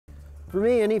For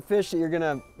me, any fish that you're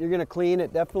gonna clean,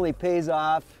 it definitely pays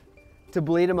off to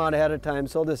bleed them out ahead of time.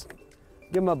 So I'll just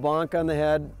give them a bonk on the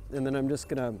head, and then I'm just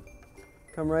gonna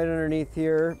come right underneath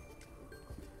here,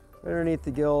 right underneath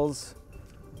the gills.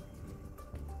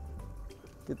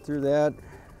 Get through that.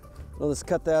 I'll just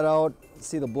cut that out.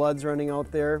 See the blood's running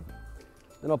out there.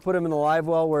 Then I'll put them in the live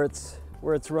well where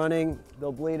it's running.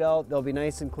 They'll bleed out. They'll be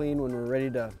nice and clean when we're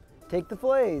ready to take the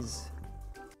fillets.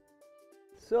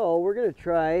 So we're gonna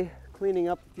try cleaning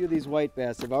up a few of these white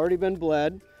bass. They've already been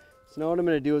bled. So now what I'm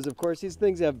gonna do is, of course, these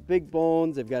things have big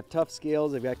bones, they've got tough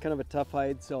scales, they've got kind of a tough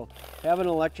hide, so having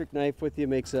an electric knife with you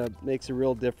makes a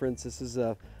real difference. This is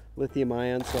a lithium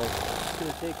ion, so I'm just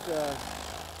gonna take the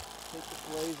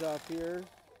fillets off here.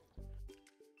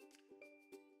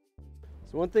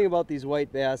 So one thing about these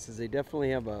white bass is they definitely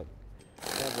have a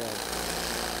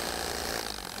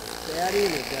fatty,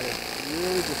 and they've got a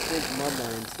really distinct mud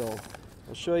line. So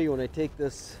I'll show you when I take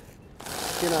this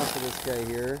skin off of this guy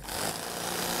here.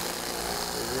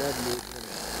 The red meat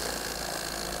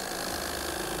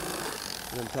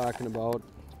that I'm talking about.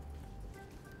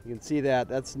 You can see that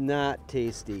that's not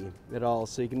tasty at all.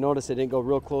 So you can notice I didn't go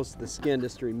real close to the skin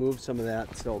just to remove some of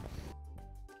that. So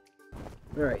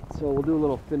all right, so we'll do a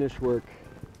little finish work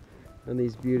on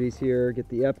these beauties here. Get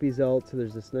the eppies out so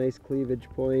there's this nice cleavage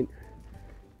point.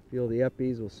 Feel the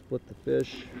eppies, we'll split the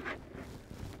fish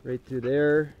right through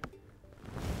there.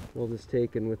 We'll just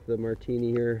take and with the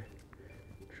martini here,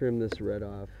 trim this red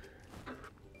off.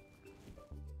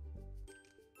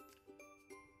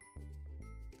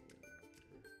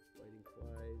 Fighting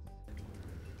flies.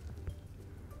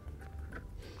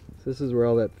 So this is where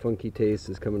all that funky taste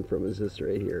is coming from, is this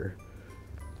right here.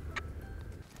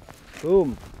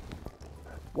 Boom.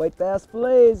 White bass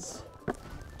fillets.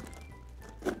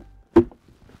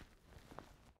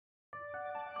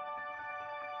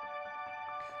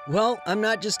 Well, I'm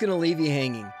not just going to leave you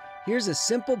hanging. Here's a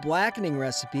simple blackening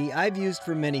recipe I've used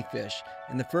for many fish,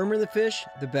 and the firmer the fish,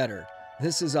 the better.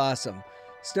 This is awesome.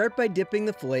 Start by dipping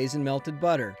the fillets in melted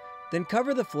butter, then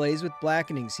cover the fillets with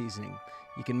blackening seasoning.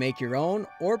 You can make your own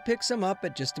or pick some up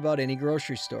at just about any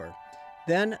grocery store.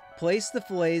 Then place the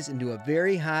fillets into a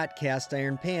very hot cast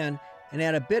iron pan and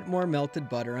add a bit more melted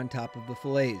butter on top of the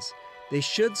fillets. They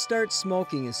should start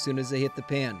smoking as soon as they hit the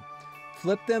pan.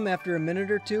 Flip them after a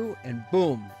minute or two and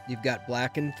boom, you've got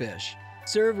blackened fish.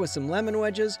 Serve with some lemon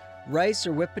wedges, rice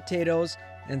or whipped potatoes,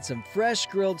 and some fresh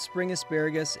grilled spring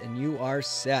asparagus and you are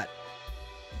set.